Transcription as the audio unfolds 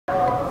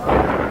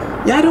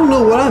Yeah, I don't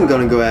know what I'm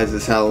gonna go as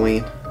this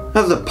Halloween. I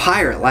was a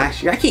pirate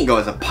last year. I can't go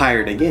as a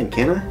pirate again,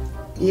 can I?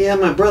 Yeah,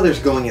 my brother's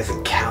going as a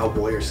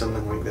cowboy or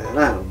something like that.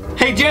 I don't know.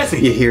 Hey,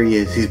 Jesse! Yeah, here he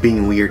is. He's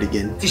being weird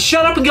again. Just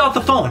shut up and get off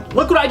the phone.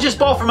 Look what I just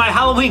bought for my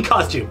Halloween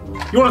costume.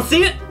 You wanna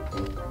see it?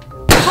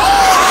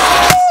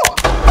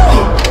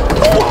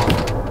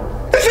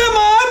 Is that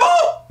my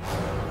eyeball?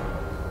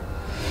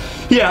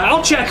 Yeah,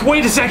 I'll check.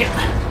 Wait a second.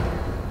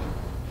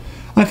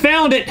 I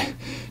found it.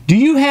 Do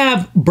you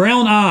have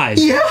brown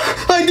eyes? Yeah,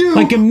 I do.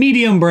 Like a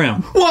medium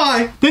brown.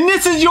 Why? Then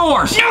this is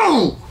yours.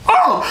 No!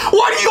 Oh,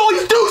 why do you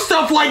always do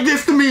stuff like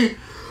this to me?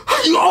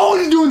 You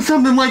always doing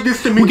something like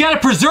this to me. We gotta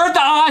preserve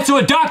the eye so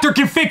a doctor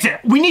can fix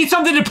it. We need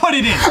something to put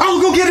it in. I'll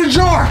go get a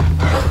jar.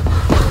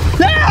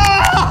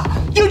 Ah!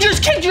 You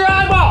just kicked your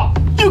eyeball.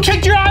 You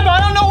kicked your eyeball. I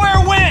don't know where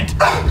it went.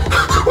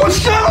 Well,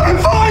 shut up and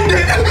find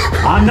it.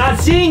 I'm not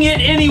seeing it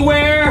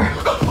anywhere.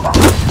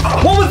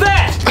 What was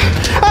that?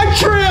 I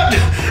tripped.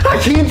 I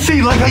can't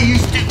see like I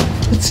used to.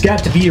 It's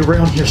got to be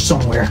around here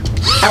somewhere.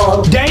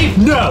 Hello? Dave,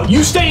 no.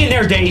 You stay in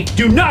there, Dave.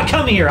 Do not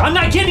come here. I'm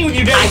not kidding with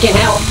you, Dave. I can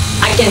help.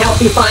 I can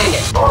help you find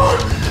it.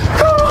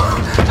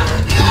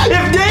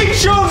 If Dave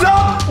shows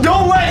up,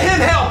 don't let him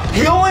help.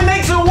 He only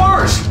makes it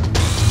worse.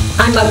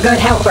 I'm a good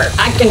helper.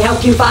 I can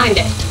help you find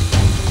it.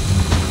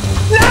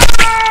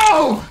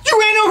 No! You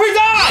ran over his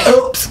eye!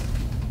 Oops.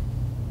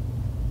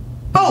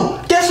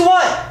 Oh, guess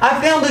what?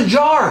 I found a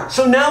jar.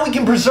 So now we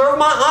can preserve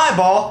my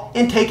eyeball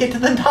and take it to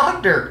the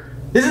doctor.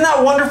 Isn't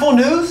that wonderful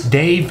news?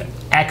 Dave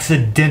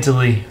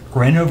accidentally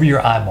ran over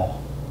your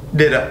eyeball.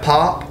 Did it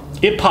pop?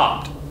 It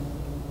popped.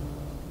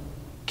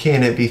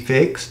 Can it be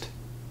fixed?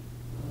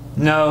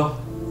 No.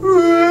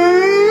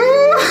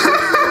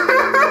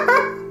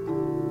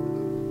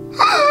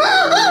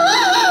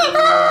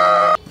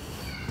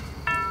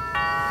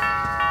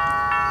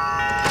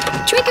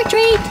 Trick or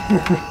treat!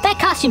 That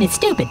costume is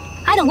stupid.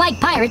 I don't like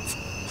pirates.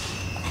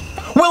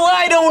 Well,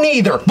 I don't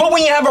either. But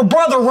when you have a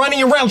brother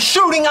running around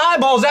shooting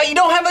eyeballs out, you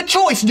don't have a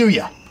choice, do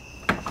you?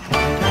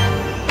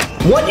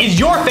 What is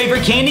your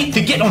favorite candy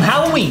to get on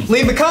Halloween?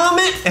 Leave a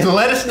comment and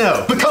let us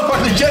know. Become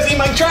part of the Jesse and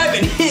Mike tribe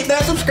and hit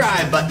that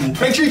subscribe button.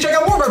 Make sure you check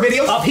out more of our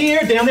videos. Up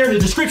here, down there in the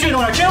description,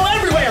 on our channel,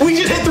 everywhere. We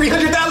just hit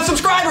 300,000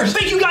 subscribers.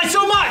 Thank you guys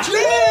so much.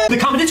 Yeah. The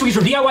comment this week is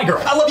from DIY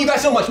Girl. I love you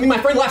guys so much. Me and my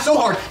friend laughed so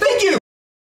hard. Thank you.